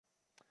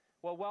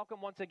Well, welcome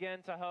once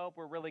again to Hope.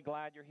 We're really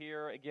glad you're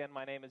here. Again,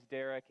 my name is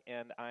Derek,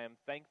 and I am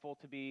thankful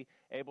to be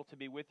able to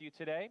be with you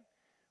today.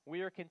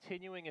 We are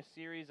continuing a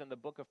series in the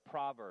book of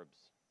Proverbs.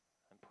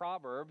 And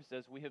Proverbs,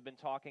 as we have been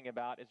talking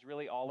about, is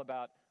really all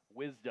about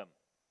wisdom.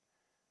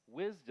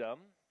 Wisdom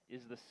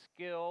is the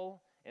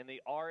skill and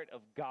the art of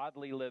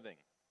godly living.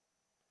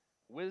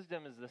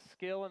 Wisdom is the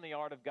skill and the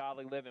art of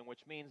godly living,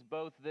 which means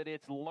both that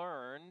it's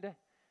learned,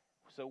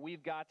 so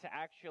we've got to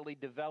actually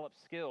develop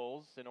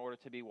skills in order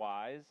to be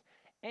wise,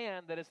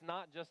 and that it's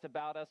not just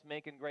about us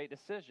making great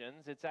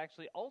decisions. It's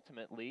actually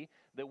ultimately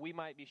that we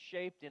might be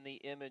shaped in the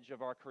image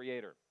of our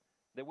Creator,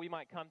 that we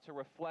might come to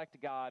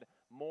reflect God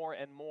more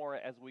and more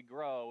as we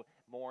grow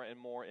more and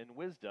more in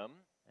wisdom,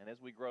 and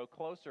as we grow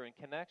closer in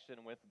connection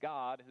with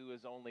God, who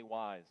is only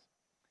wise.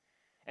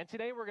 And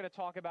today we're going to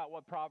talk about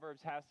what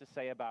Proverbs has to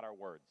say about our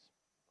words,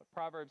 what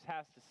Proverbs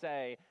has to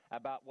say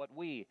about what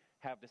we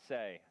have to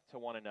say to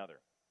one another.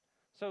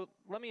 So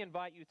let me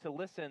invite you to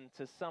listen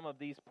to some of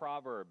these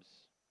Proverbs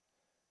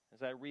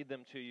as I read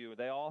them to you.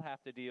 They all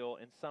have to deal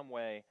in some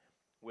way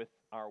with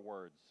our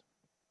words.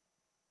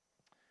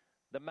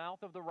 The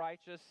mouth of the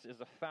righteous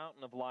is a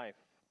fountain of life,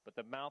 but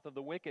the mouth of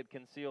the wicked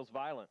conceals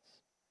violence.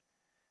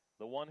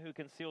 The one who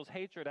conceals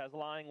hatred has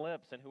lying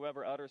lips, and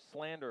whoever utters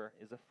slander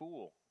is a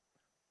fool.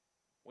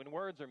 When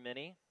words are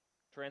many,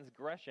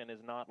 transgression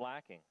is not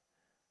lacking,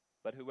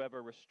 but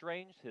whoever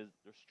restrains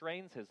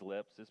his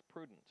lips is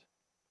prudent.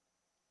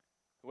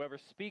 Whoever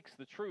speaks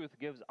the truth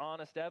gives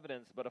honest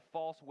evidence, but a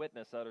false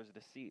witness utters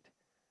deceit.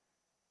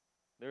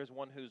 There is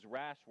one whose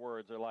rash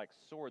words are like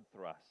sword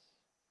thrusts,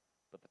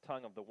 but the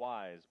tongue of the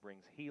wise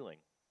brings healing.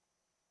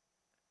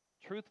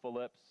 Truthful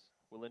lips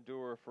will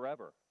endure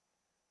forever,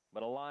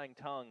 but a lying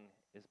tongue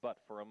is but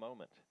for a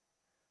moment.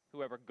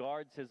 Whoever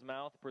guards his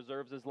mouth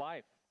preserves his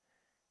life.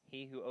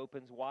 He who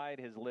opens wide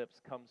his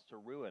lips comes to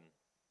ruin.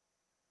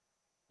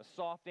 A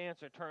soft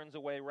answer turns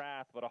away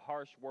wrath, but a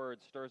harsh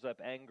word stirs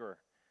up anger.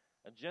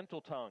 A gentle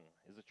tongue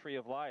is a tree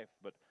of life,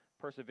 but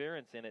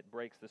perseverance in it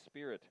breaks the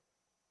spirit.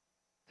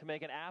 To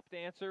make an apt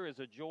answer is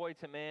a joy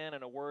to man,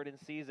 and a word in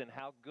season,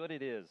 how good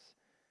it is.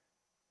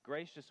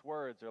 Gracious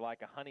words are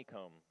like a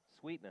honeycomb,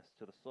 sweetness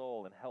to the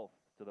soul and health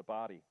to the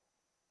body.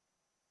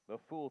 The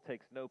fool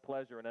takes no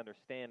pleasure in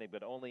understanding,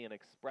 but only in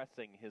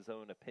expressing his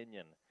own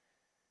opinion.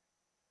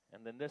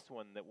 And then this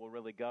one that will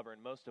really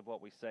govern most of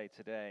what we say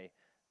today.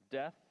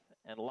 Death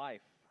and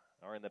life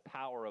are in the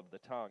power of the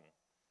tongue,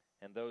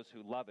 and those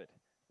who love it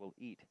will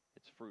eat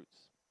its fruits.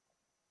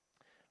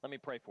 Let me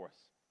pray for us.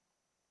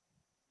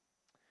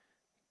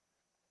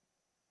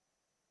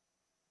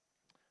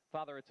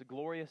 Father, it's a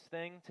glorious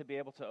thing to be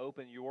able to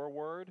open your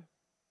word,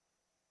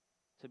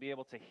 to be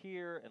able to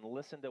hear and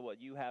listen to what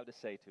you have to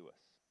say to us.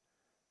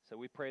 So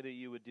we pray that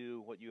you would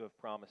do what you have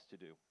promised to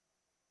do,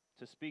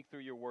 to speak through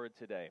your word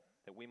today,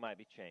 that we might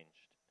be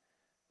changed.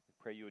 We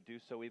pray you would do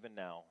so even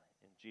now.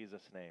 In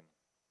Jesus' name,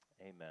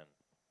 amen.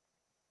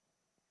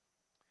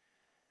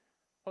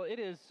 Well, it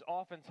is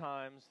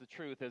oftentimes the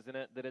truth, isn't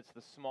it, that it's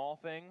the small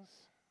things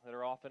that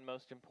are often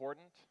most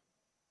important,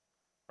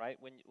 right?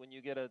 When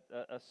you get a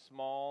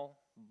small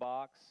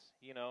box,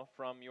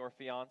 from your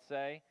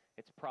fiance,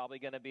 it's probably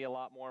going to be a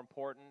lot more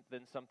important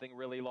than something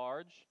really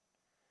large.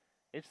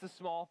 It's the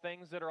small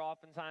things that are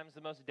oftentimes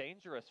the most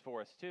dangerous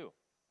for us, too.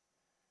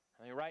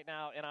 I mean, right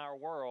now in our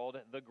world,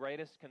 the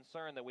greatest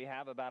concern that we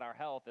have about our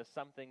health is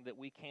something that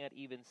we can't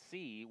even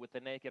see with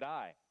the naked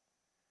eye.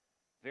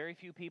 Very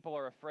few people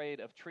are afraid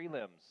of tree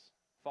limbs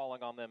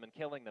falling on them and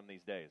killing them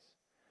these days.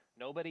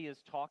 Nobody is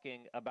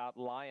talking about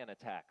lion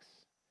attacks.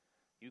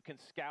 You can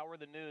scour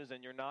the news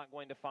and you're not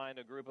going to find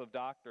a group of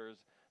doctors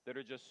that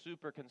are just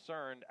super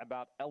concerned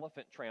about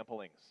elephant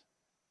tramplings.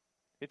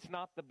 It's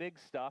not the big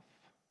stuff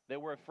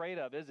that we're afraid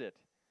of, is it?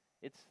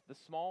 It's the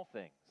small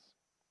things.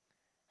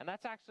 And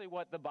that's actually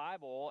what the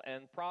Bible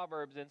and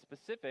Proverbs in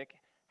specific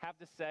have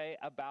to say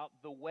about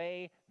the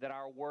way that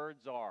our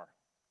words are.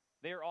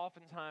 They are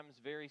oftentimes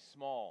very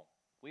small.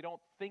 We don't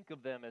think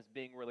of them as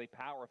being really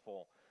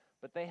powerful,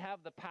 but they have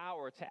the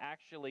power to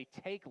actually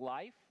take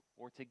life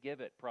or to give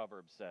it,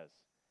 Proverbs says.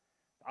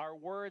 Our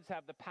words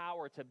have the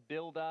power to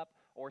build up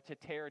or to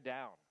tear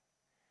down.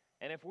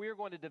 And if we're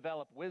going to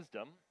develop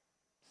wisdom,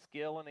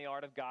 skill in the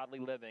art of godly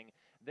living,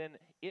 then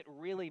it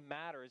really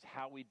matters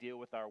how we deal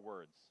with our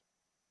words.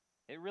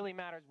 It really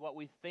matters what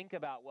we think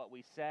about what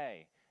we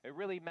say. It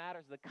really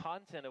matters the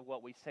content of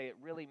what we say. It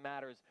really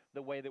matters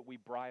the way that we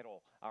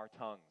bridle our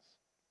tongues.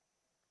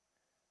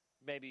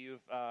 Maybe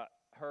you've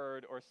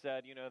heard or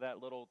said,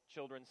 that little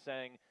children's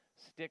saying,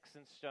 sticks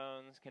and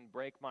stones can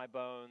break my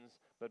bones,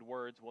 but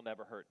words will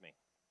never hurt me.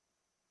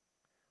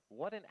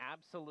 What an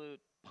absolute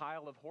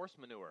pile of horse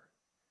manure.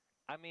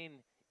 I mean,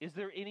 is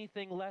there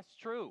anything less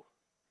true?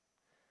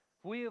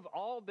 We have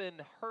all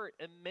been hurt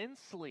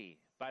immensely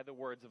by the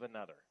words of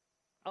another.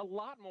 A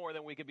lot more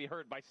than we could be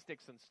hurt by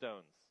sticks and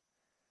stones.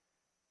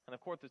 And of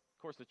course,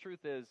 the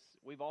truth is,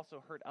 we've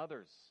also hurt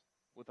others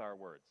with our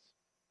words.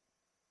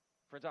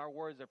 Friends, our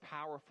words are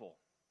powerful.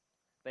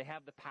 They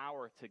have the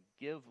power to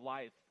give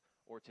life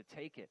or to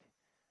take it.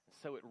 And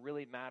so it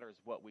really matters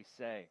what we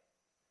say.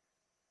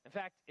 In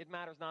fact, it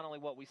matters not only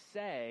what we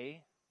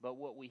say, but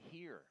what we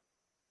hear.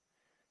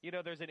 You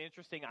know, there's an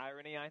interesting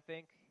irony, I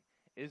think,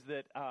 is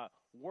that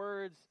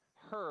words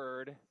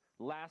heard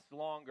last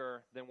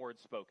longer than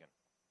words spoken.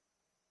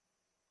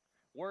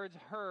 Words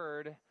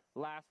heard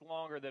last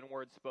longer than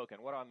words spoken.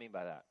 What do I mean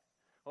by that?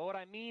 Well, what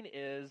I mean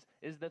is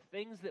the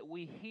things that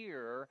we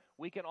hear,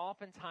 we can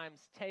oftentimes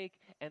take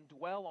and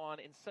dwell on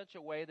in such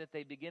a way that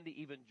they begin to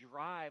even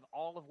drive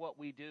all of what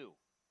we do.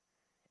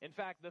 In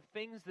fact, the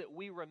things that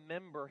we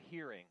remember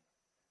hearing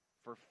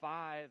for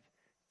 5,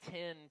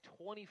 10,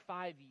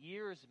 25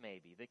 years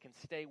maybe that can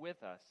stay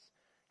with us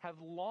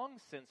have long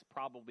since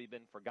probably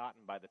been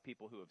forgotten by the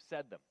people who have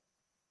said them.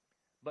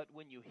 But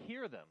when you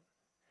hear them,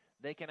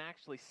 they can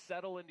actually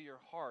settle into your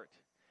heart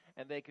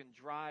and they can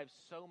drive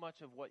so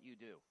much of what you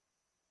do.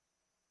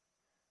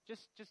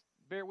 Just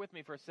bear with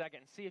me for a second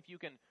and see if you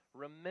can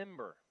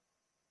remember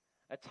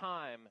a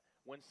time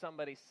when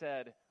somebody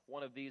said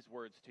one of these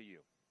words to you.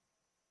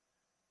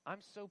 I'm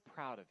so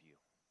proud of you.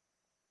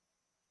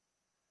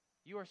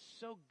 You are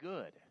so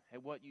good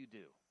at what you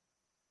do.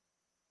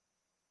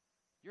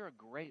 You're a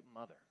great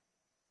mother.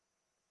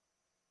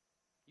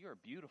 You are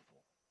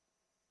beautiful.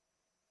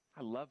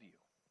 I love you.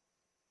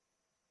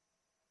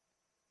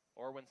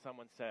 Or when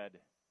someone said,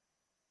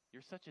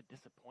 you're such a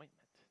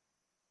disappointment.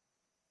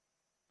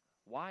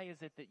 Why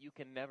is it that you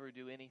can never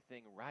do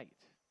anything right?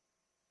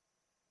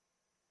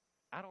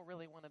 I don't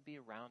really want to be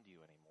around you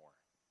anymore.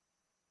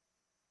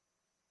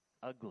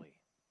 Ugly,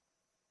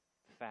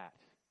 fat,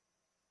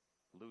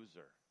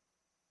 loser,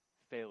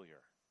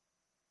 failure.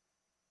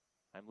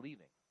 I'm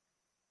leaving.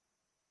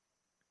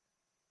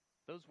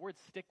 Those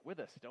words stick with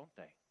us, don't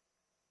they?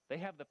 They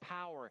have the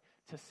power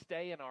to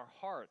stay in our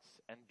hearts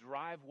and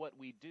drive what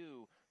we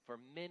do for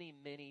many,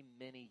 many,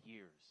 many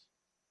years.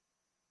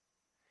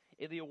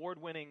 In the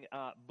award-winning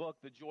book,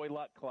 The Joy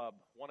Luck Club,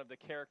 one of the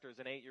characters,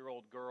 an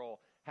 8-year-old girl,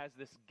 has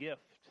this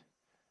gift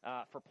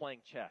for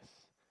playing chess.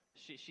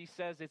 She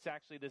says it's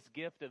actually this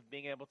gift of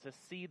being able to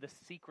see the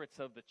secrets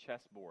of the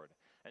chessboard.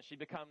 And she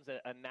becomes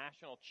a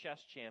national chess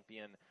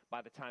champion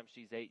by the time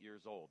she's 8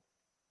 years old.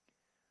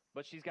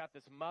 But she's got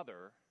this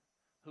mother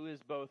who is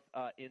both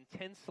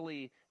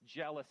intensely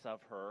jealous of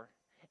her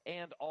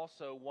and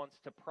also wants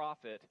to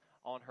profit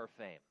on her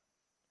fame.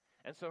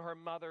 And so her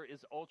mother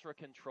is ultra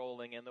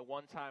controlling, and the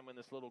one time when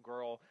this little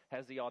girl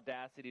has the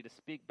audacity to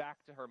speak back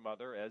to her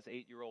mother, as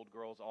 8-year-old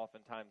girls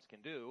oftentimes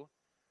can do,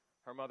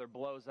 her mother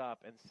blows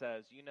up and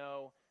says, you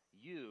know,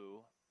 you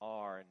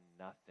are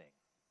nothing.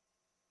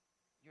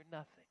 You're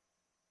nothing.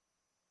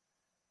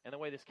 And the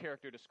way this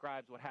character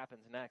describes what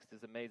happens next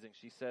is amazing.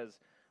 She says,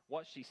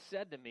 what she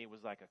said to me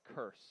was like a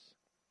curse.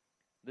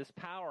 This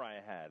power I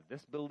had,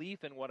 this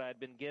belief in what I'd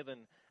been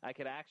given, I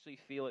could actually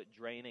feel it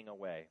draining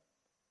away.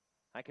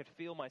 I could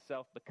feel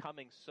myself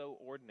becoming so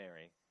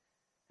ordinary.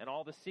 And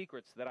all the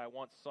secrets that I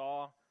once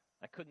saw,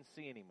 I couldn't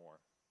see anymore.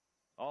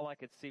 All I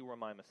could see were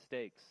my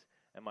mistakes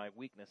and my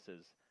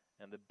weaknesses,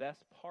 and the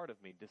best part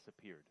of me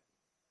disappeared.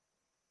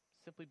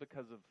 Simply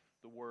because of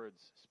the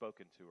words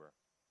spoken to her.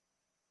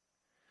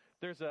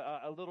 There's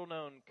a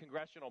little-known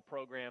congressional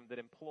program that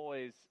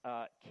employs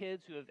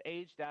kids who have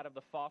aged out of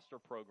the foster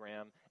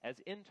program as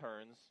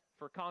interns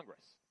for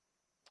Congress.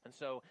 And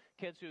so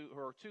kids who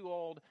are too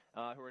old,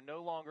 who are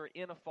no longer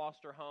in a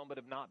foster home but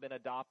have not been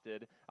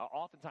adopted,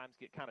 oftentimes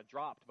get kind of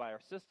dropped by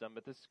our system.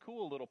 But this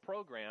cool little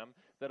program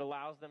that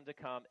allows them to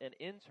come and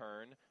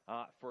intern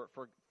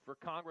for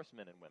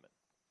congressmen and women.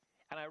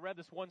 And I read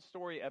this one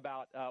story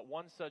about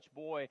one such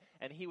boy,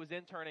 and he was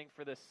interning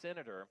for this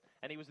senator,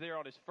 and he was there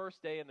on his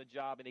first day in the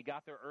job, and he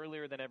got there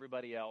earlier than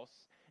everybody else,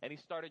 and he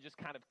started just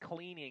kind of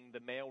cleaning the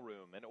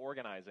mailroom and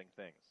organizing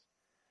things.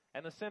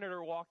 And the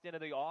senator walked into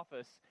the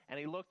office, and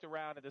he looked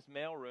around at this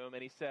mailroom,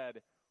 and he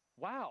said,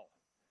 wow,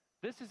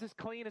 this is as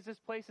clean as this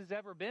place has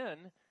ever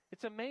been.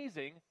 It's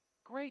amazing.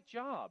 Great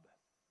job.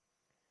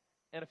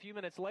 And a few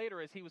minutes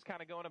later, as he was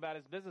kind of going about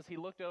his business, he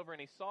looked over, and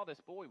he saw this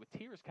boy with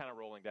tears kind of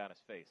rolling down his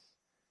face.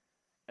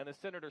 And the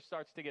senator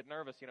starts to get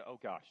nervous, oh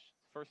gosh,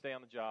 first day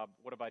on the job,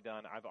 what have I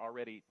done? I've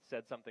already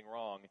said something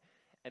wrong.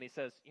 And he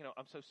says,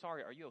 I'm so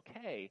sorry, are you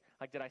okay?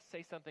 Like, did I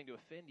say something to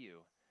offend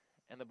you?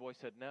 And the boy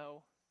said,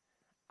 no,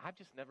 I've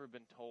just never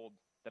been told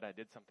that I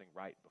did something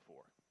right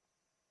before.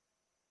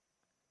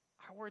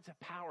 Our words have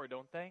power,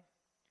 don't they?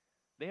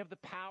 They have the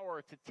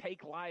power to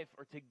take life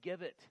or to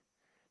give it.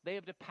 They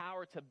have the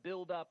power to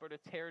build up or to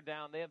tear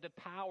down. They have the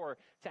power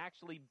to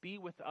actually be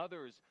with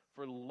others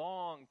for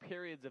long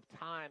periods of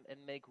time and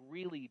make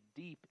really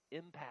deep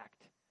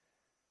impact.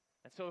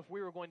 And so if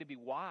we were going to be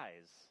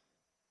wise,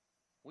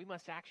 we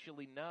must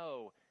actually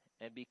know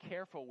and be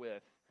careful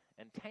with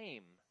and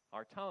tame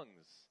our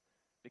tongues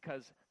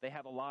because they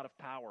have a lot of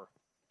power.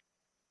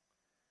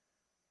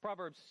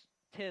 Proverbs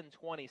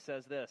 10:20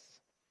 says this,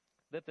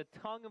 that the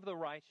tongue of the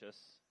righteous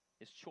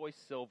is choice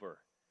silver,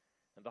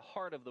 and the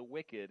heart of the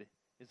wicked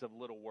is of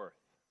little worth.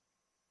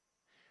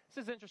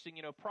 This is interesting.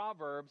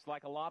 Proverbs,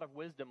 like a lot of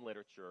wisdom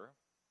literature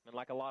and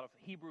like a lot of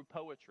Hebrew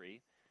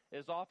poetry,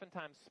 is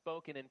oftentimes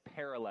spoken in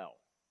parallel.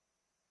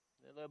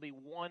 There'll be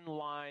one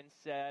line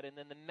said, and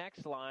then the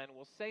next line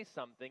will say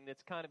something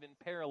that's kind of in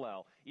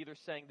parallel, either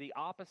saying the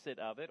opposite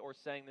of it or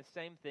saying the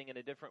same thing in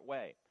a different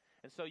way.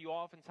 And so you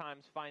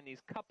oftentimes find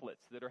these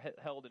couplets that are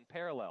held in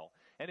parallel.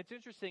 And it's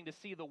interesting to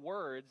see the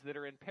words that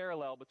are in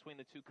parallel between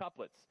the two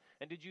couplets.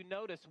 And did you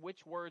notice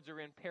which words are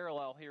in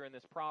parallel here in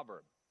this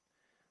proverb?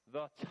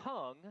 The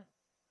tongue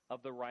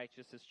of the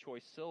righteous is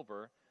choice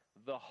silver.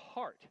 The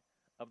heart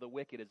of the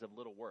wicked is of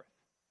little worth.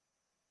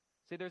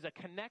 See, there's a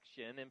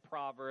connection in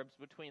Proverbs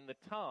between the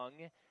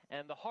tongue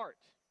and the heart.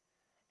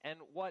 And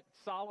what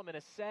Solomon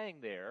is saying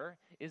there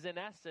is, in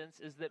essence,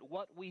 is that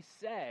what we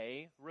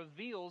say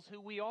reveals who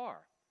we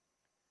are.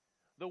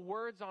 The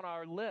words on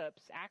our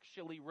lips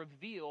actually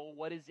reveal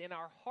what is in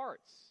our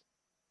hearts.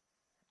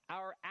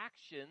 Our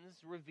actions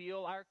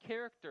reveal our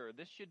character.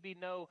 This should be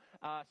no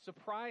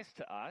surprise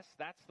to us.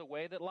 That's the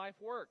way that life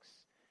works.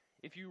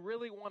 If you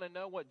really want to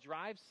know what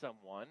drives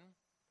someone,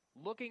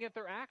 looking at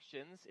their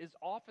actions is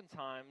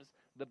oftentimes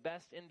the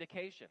best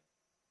indication.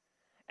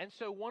 And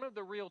so one of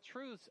the real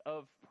truths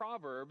of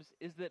Proverbs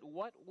is that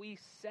what we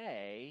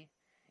say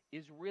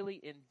is really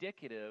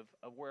indicative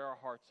of where our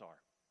hearts are.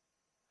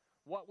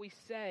 What we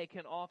say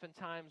can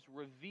oftentimes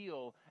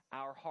reveal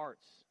our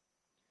hearts.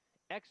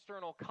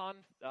 External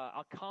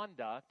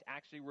conduct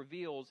actually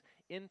reveals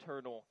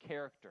internal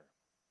character.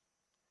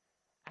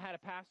 I had a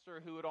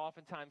pastor who would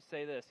oftentimes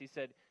say this. He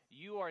said,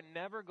 "You are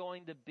never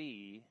going to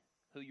be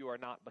who you are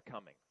not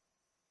becoming."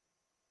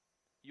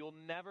 You'll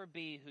never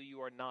be who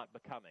you are not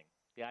becoming.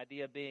 The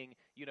idea being,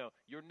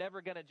 you're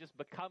never going to just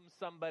become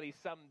somebody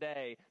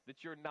someday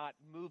that you're not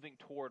moving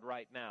toward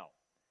right now.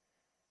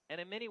 And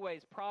in many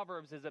ways,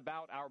 Proverbs is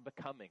about our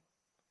becoming.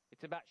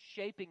 It's about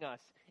shaping us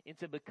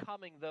into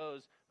becoming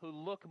those who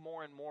look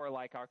more and more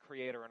like our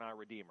Creator and our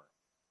Redeemer.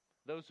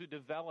 Those who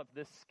develop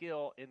this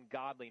skill in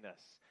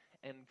godliness.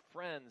 And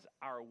friends,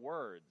 our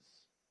words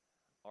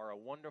are a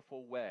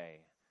wonderful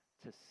way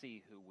to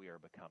see who we are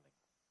becoming.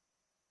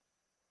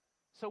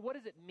 So what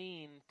does it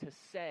mean to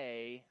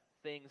say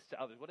things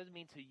to others? What does it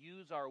mean to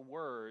use our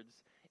words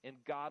in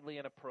godly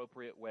and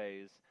appropriate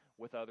ways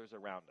with others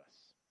around us?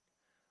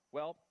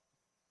 Well,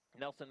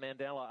 Nelson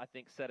Mandela, I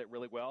think, said it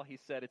really well. He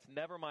said, "It's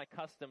never my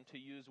custom to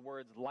use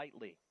words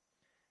lightly.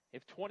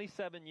 If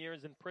 27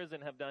 years in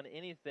prison have done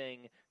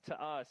anything to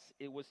us,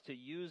 it was to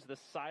use the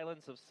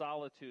silence of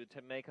solitude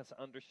to make us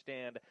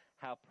understand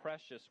how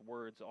precious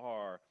words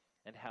are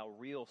and how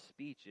real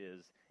speech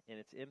is in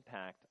its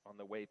impact on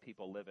the way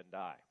people live and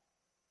die."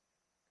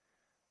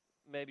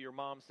 Maybe your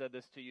mom said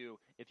this to you: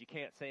 if you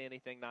can't say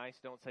anything nice,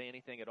 don't say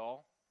anything at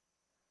all.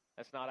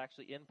 That's not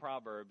actually in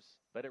Proverbs,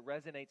 but it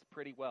resonates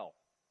pretty well.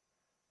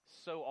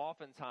 So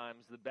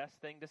oftentimes, the best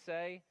thing to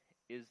say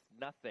is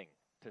nothing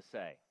to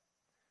say.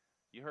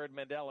 You heard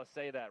Mandela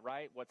say that,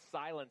 right? What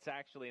silence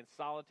actually and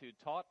solitude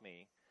taught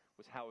me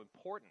was how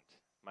important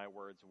my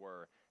words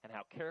were and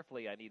how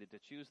carefully I needed to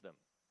choose them.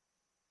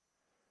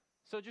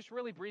 So just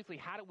really briefly,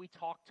 how do we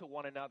talk to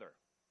one another?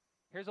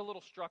 Here's a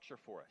little structure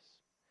for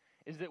us,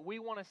 is that we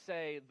want to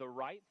say the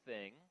right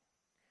thing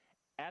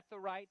at the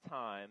right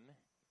time,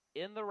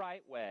 in the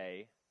right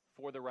way,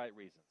 for the right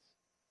reasons.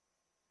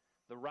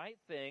 The right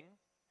thing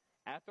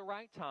at the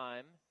right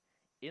time,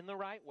 in the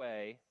right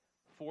way,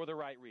 for the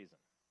right reason.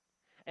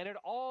 And it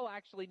all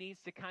actually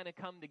needs to kind of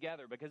come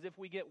together, because if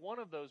we get one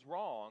of those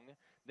wrong,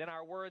 then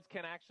our words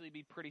can actually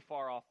be pretty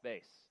far off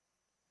base.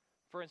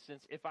 For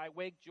instance, if I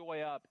wake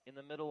Joy up in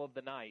the middle of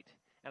the night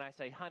and I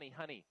say, honey,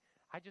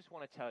 I just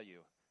want to tell you,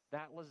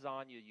 that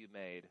lasagna you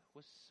made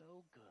was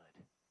so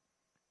good.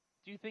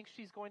 Do you think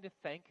she's going to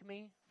thank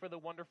me for the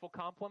wonderful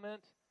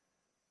compliment?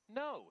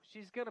 No,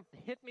 she's going to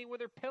hit me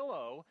with her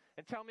pillow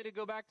and tell me to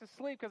go back to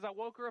sleep because I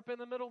woke her up in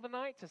the middle of the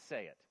night to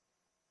say it.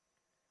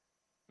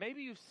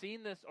 Maybe you've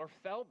seen this or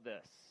felt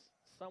this.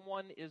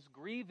 Someone is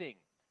grieving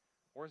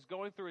or is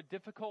going through a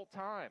difficult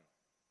time.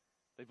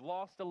 They've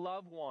lost a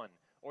loved one,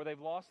 or they've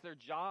lost their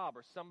job,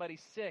 or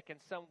somebody's sick, and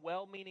some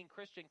well-meaning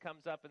Christian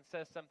comes up and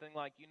says something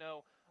like,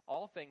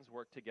 all things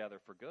work together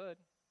for good.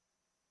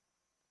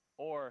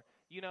 Or,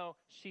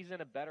 she's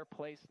in a better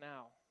place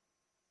now.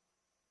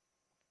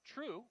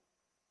 True.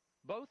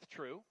 Both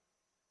true,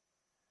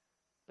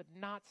 but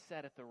not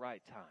said at the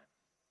right time.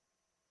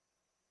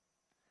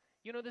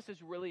 This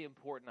is really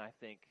important, I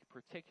think,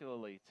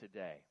 particularly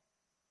today.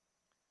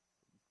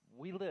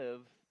 We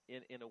live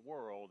in a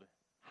world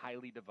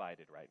highly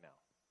divided right now.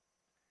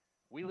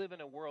 We live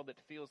in a world that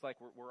feels like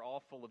we're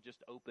all full of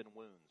just open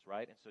wounds,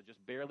 right? And so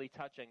just barely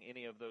touching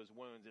any of those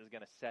wounds is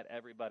going to set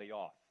everybody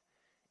off.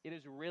 It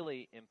is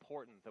really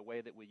important the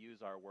way that we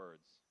use our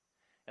words.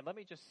 And let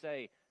me just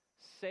say,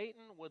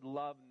 Satan would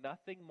love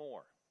nothing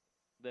more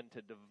than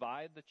to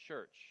divide the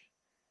church.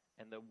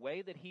 And the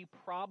way that he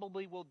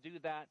probably will do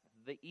that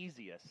the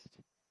easiest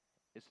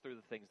is through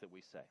the things that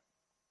we say.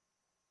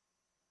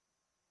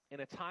 In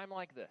a time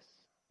like this,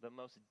 the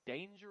most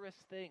dangerous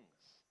things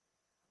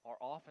are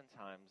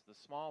oftentimes the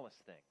smallest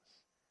things,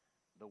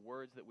 the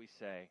words that we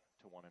say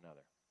to one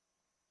another.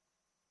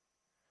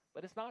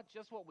 But it's not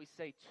just what we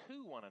say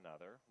to one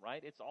another,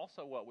 right? It's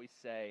also what we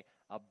say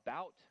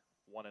about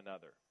one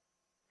another.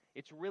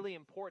 It's really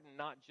important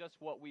not just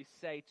what we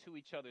say to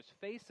each other's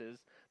faces,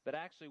 but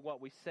actually what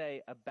we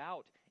say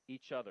about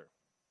each other.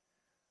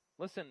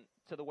 Listen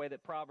to the way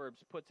that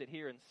Proverbs puts it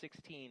here in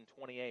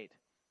 16:28.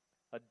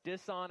 A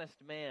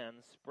dishonest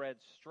man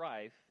spreads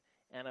strife,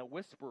 and a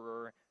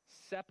whisperer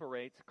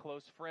separates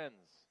close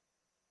friends.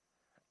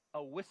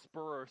 A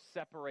whisperer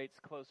separates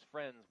close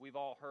friends. We've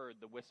all heard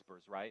the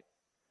whispers, right?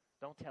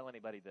 Don't tell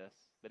anybody this,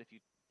 but if you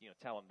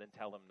tell them, then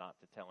tell them not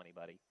to tell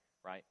anybody,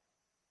 right?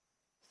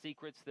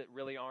 Secrets that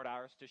really aren't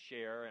ours to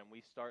share, and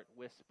we start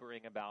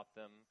whispering about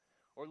them.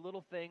 Or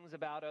little things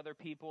about other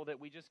people that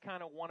we just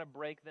kind of want to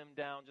break them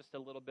down just a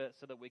little bit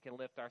so that we can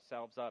lift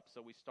ourselves up.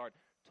 So we start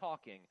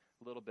talking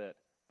little bit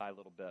by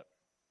little bit.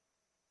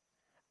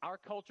 Our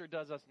culture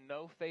does us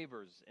no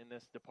favors in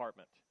this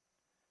department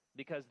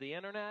because the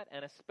internet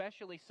and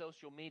especially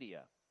social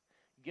media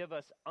give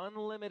us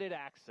unlimited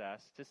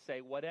access to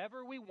say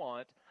whatever we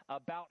want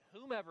about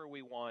whomever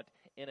we want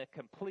in a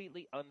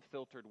completely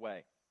unfiltered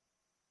way.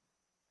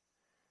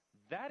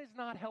 That is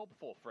not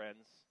helpful,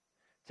 friends,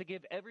 to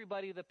give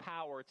everybody the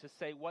power to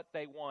say what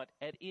they want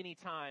at any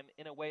time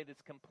in a way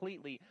that's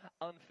completely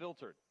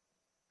unfiltered.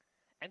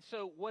 And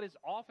so what is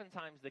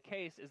oftentimes the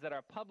case is that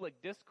our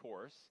public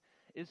discourse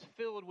is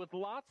filled with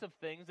lots of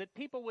things that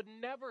people would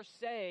never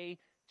say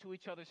to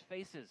each other's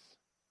faces.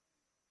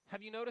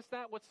 Have you noticed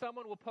that? What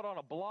someone will put on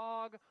a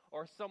blog,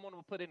 or someone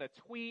will put in a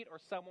tweet, or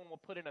someone will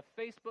put in a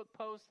Facebook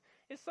post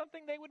is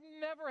something they would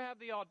never have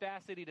the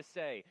audacity to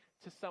say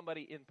to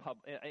somebody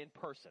in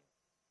person.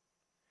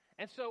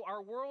 And so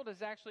our world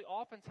is actually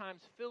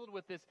oftentimes filled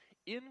with this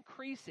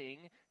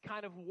increasing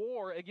kind of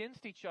war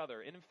against each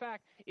other. And in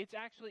fact, it's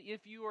actually,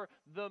 if you are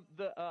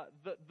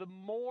the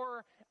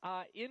more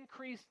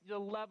increased the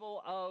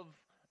level of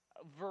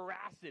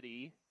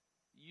veracity,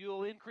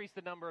 you'll increase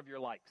the number of your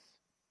likes.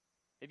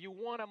 If you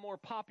want a more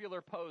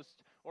popular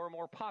post or a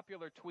more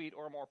popular tweet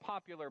or a more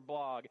popular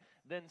blog,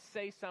 then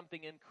say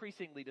something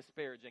increasingly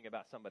disparaging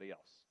about somebody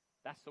else.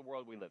 That's the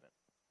world we live in.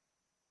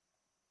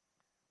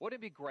 Wouldn't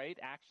it be great,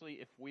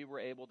 actually, if we were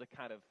able to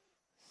kind of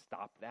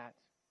stop that?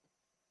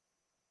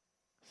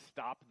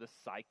 Stop the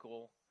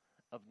cycle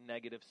of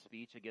negative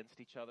speech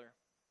against each other?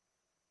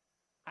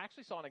 I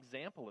actually saw an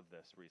example of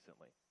this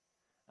recently.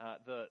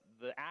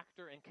 The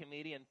actor and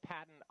comedian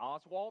Patton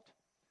Oswalt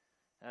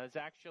is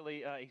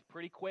actually he's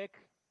pretty quick,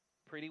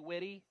 pretty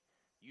witty,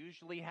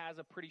 usually has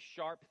a pretty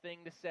sharp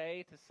thing to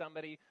say to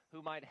somebody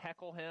who might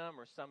heckle him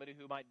or somebody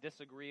who might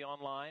disagree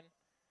online.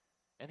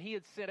 And he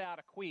had sent out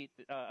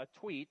a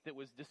tweet that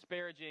was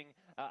disparaging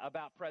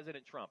about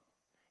President Trump,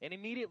 and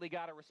immediately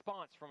got a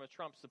response from a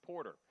Trump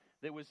supporter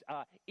that was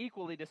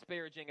equally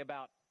disparaging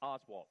about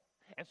Oswalt.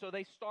 And so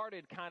they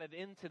started kind of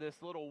into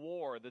this little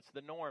war that's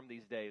the norm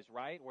these days,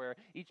 right, where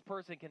each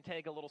person can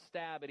take a little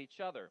stab at each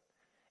other.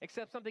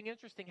 Except something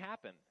interesting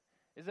happened,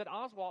 is that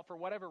Oswalt, for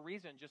whatever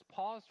reason, just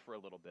paused for a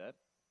little bit,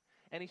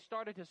 and he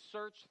started to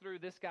search through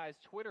this guy's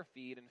Twitter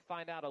feed and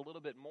find out a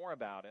little bit more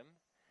about him.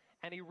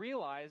 And he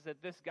realized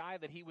that this guy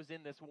that he was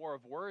in this war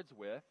of words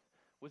with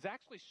was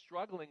actually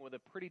struggling with a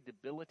pretty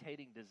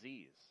debilitating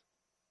disease.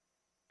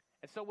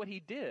 And so what he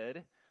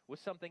did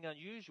was something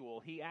unusual.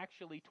 He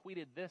actually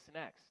tweeted this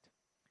next.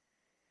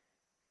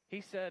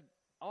 He said,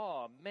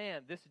 "Oh,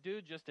 man, this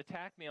dude just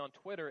attacked me on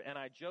Twitter, and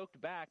I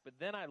joked back, but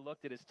then I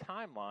looked at his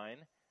timeline,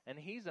 and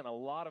he's in a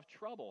lot of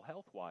trouble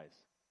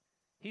health-wise.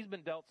 He's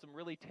been dealt some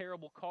really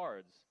terrible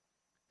cards,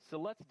 so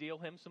let's deal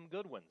him some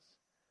good ones.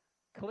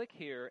 Click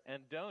here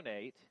and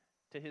donate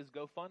to his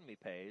GoFundMe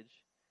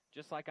page,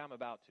 just like I'm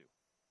about to."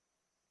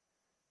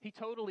 He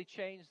totally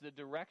changed the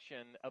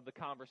direction of the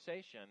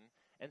conversation,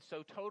 and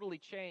so totally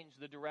changed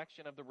the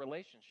direction of the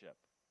relationship.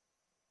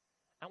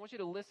 I want you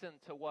to listen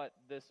to what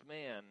this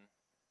man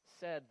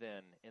said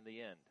then in the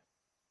end.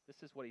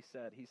 This is what he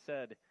said. He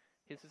said,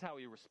 this is how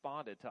he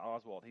responded to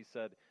Oswalt. He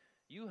said,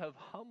 "You have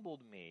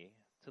humbled me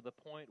to the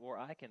point where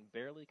I can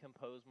barely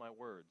compose my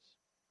words.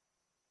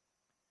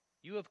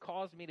 You have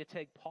caused me to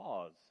take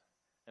pause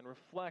and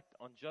reflect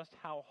on just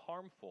how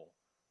harmful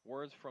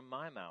words from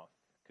my mouth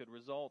could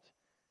result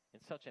in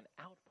such an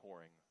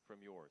outpouring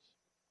from yours."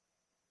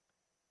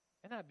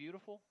 Isn't that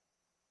beautiful?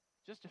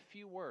 Just a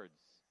few words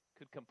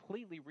could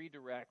completely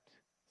redirect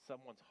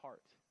someone's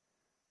heart,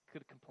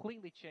 could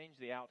completely change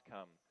the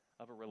outcome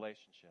of a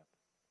relationship.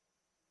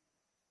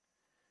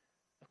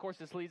 Of course,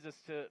 this leads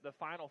us to the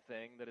final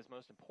thing that is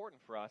most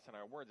important for us in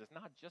our words. It's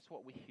not just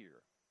what we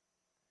hear,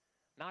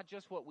 not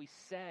just what we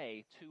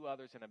say to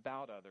others and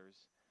about others,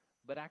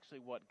 but actually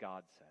what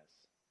God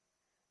says.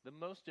 The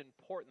most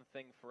important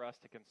thing for us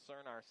to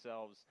concern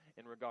ourselves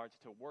in regards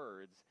to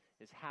words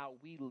is how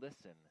we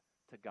listen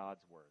to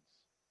God's words.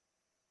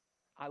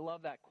 I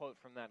love that quote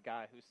from that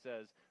guy who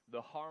says,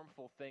 "The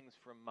harmful things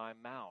from my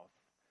mouth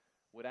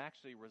would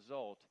actually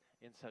result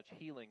in such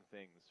healing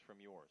things from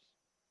yours."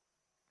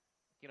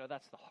 You know,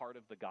 that's the heart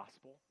of the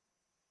gospel.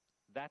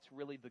 That's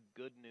really the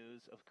good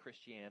news of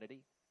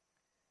Christianity,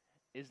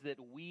 is that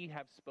we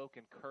have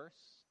spoken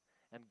curse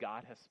and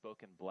God has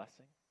spoken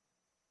blessing.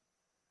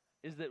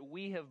 Is that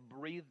we have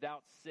breathed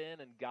out sin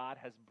and God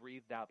has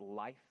breathed out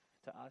life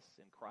to us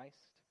in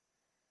Christ.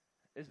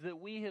 is that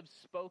we have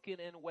spoken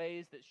in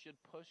ways that should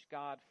push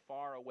God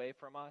far away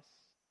from us,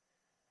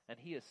 and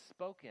he has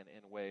spoken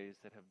in ways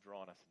that have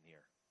drawn us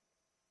near.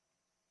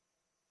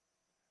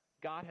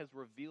 God has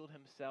revealed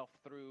himself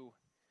through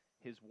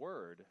his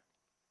word,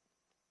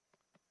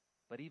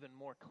 but even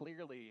more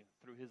clearly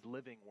through his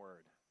living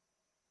word,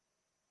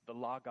 the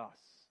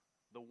Logos,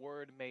 the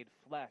Word made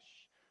flesh,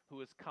 who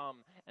has come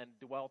and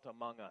dwelt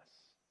among us.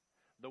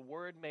 The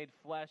Word made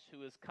flesh,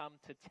 who has come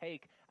to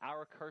take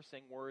our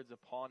cursing words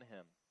upon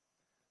him.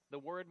 The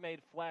Word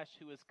made flesh,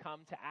 who has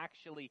come to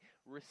actually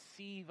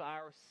receive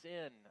our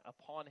sin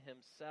upon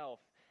himself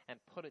and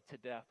put it to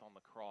death on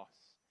the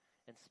cross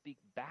and speak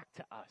back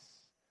to us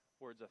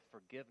words of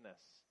forgiveness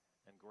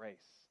and grace.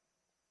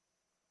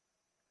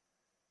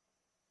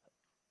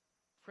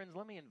 Friends,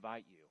 let me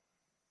invite you.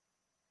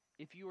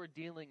 If you are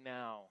dealing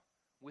now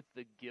with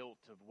the guilt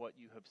of what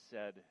you have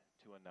said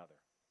to another,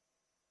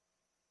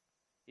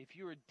 if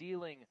you are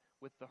dealing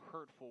with the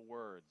hurtful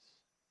words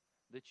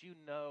that you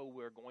know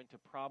we're going to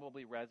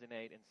probably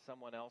resonate in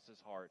someone else's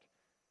heart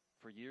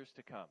for years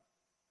to come,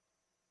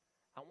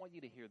 I want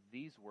you to hear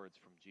these words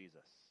from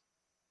Jesus.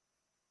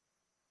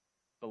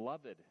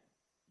 Beloved,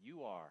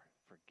 you are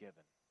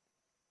forgiven.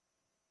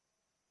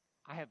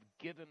 I have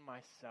given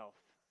myself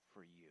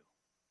for you.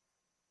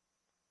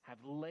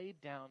 Have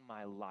laid down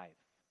my life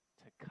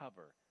to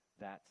cover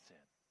that sin,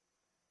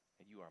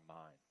 and you are mine.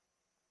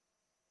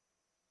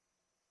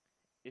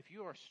 If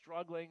you are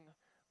struggling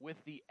with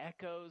the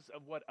echoes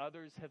of what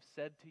others have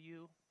said to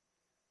you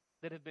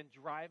that have been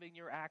driving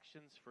your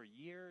actions for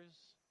years,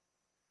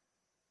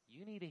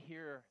 you need to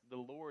hear the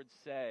Lord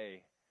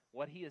say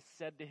what he has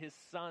said to his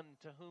Son,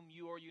 to whom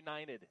you are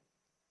united.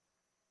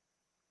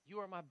 You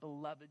are my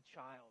beloved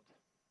child.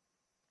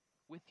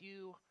 With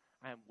you,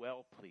 I am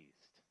well pleased.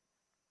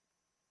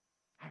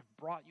 I have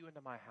brought you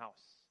into my house.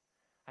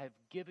 I have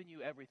given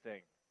you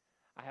everything.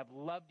 I have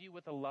loved you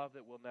with a love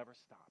that will never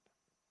stop.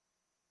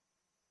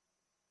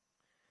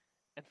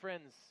 And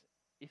friends,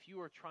 if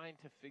you are trying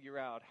to figure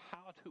out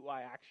how do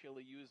I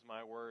actually use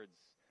my words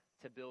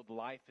to build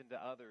life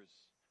into others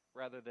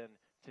rather than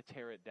to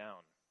tear it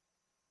down,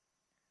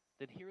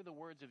 then hear the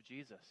words of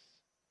Jesus,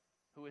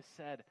 who has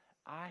said,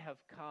 I have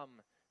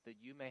come that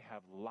you may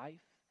have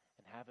life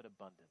and have it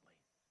abundantly.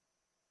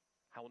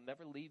 I will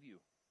never leave you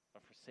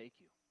or forsake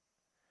you.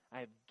 I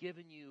have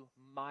given you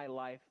my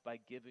life by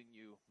giving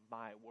you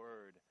my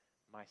word,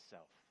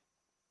 myself.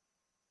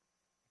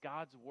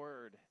 God's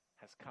word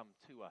has come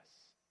to us.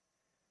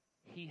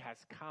 He has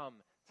come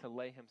to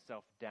lay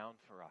himself down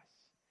for us.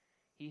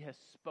 He has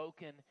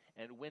spoken,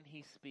 and when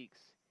he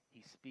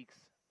speaks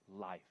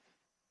life.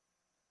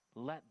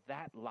 Let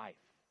that life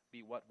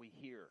be what we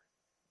hear,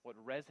 what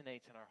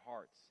resonates in our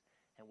hearts,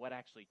 and what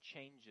actually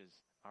changes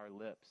our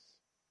lips.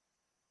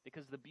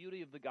 Because the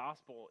beauty of the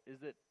gospel is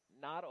that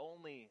not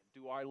only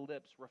do our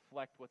lips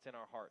reflect what's in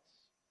our hearts,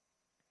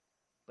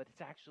 but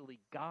it's actually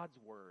God's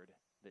word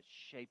that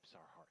shapes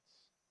our hearts.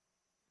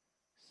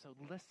 So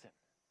listen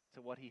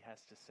to what he has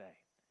to say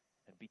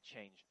and be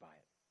changed by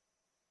it.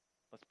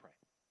 Let's pray.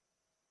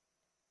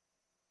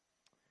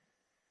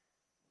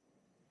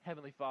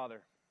 Heavenly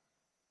Father,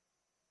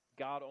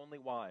 God only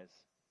wise,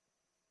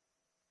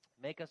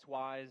 make us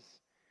wise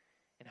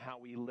in how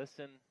we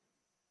listen.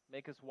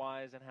 Make us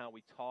wise in how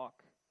we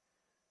talk.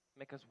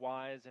 Make us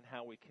wise in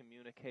how we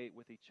communicate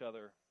with each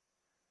other.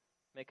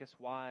 Make us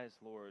wise,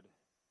 Lord,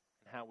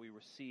 in how we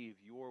receive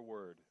your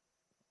word.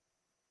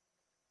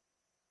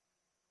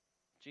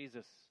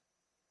 Jesus,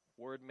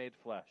 Word made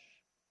flesh,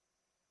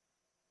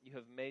 you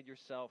have made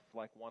yourself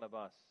like one of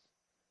us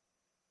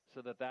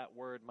so that that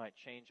word might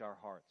change our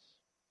hearts,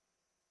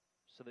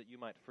 so that you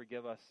might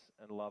forgive us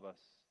and love us,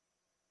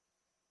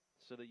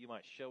 so that you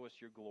might show us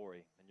your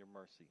glory and your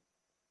mercy.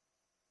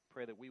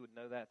 Pray that we would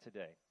know that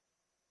today.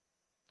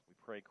 We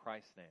pray in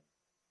Christ's name.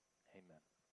 Amen.